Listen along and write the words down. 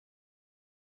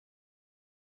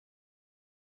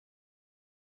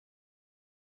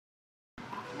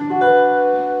Hey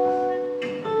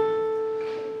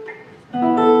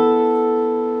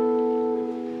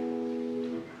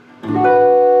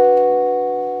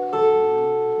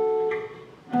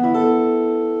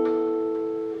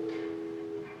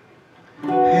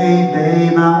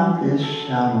babe, I'll fish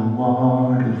out of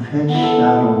water, fish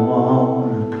out of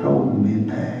water, throw me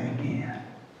back in.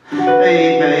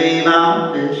 Hey babe,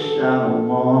 I'll fish out of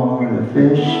water,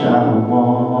 fish out of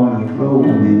water, throw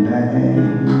me back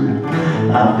in.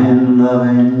 I've been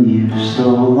loving you so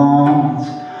long, it's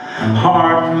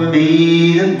hard for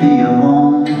me to be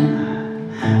alone.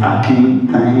 I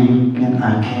can't think and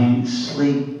I can't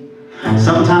sleep.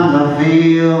 Sometimes I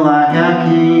feel like I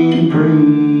can't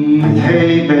breathe.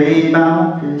 Hey babe,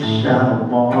 I'll fish out of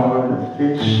water,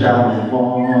 fish out of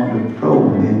water, throw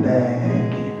me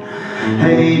back in.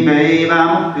 Hey babe,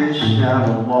 I'll fish out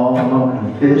of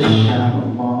water, fish out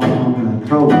of water,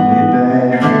 throw me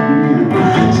back in.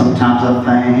 Sometimes I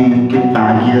think if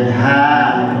I get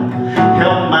high,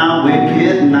 help my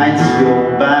wicked nights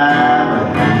go by.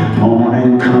 But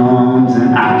morning comes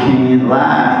and I can't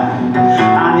lie,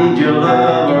 I need your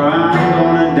love or I'm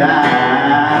gonna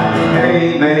die.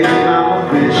 Hey babe, I'm a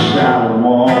fish out of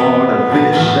water,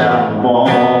 fish out of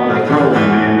water, throw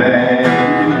me back.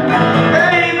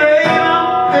 Hey babe, I'm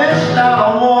a fish out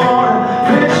of water,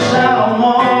 fish out of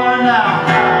water now.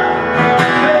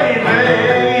 Hey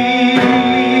baby,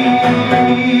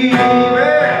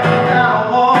 out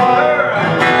of water.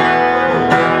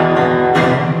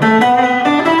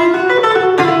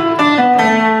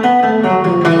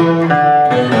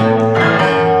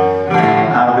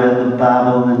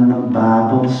 Bible, and the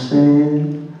Bible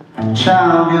said,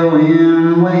 child, go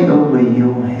in way over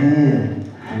your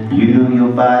head. You know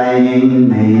your body ain't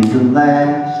made to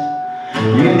last.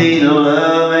 You need a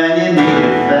love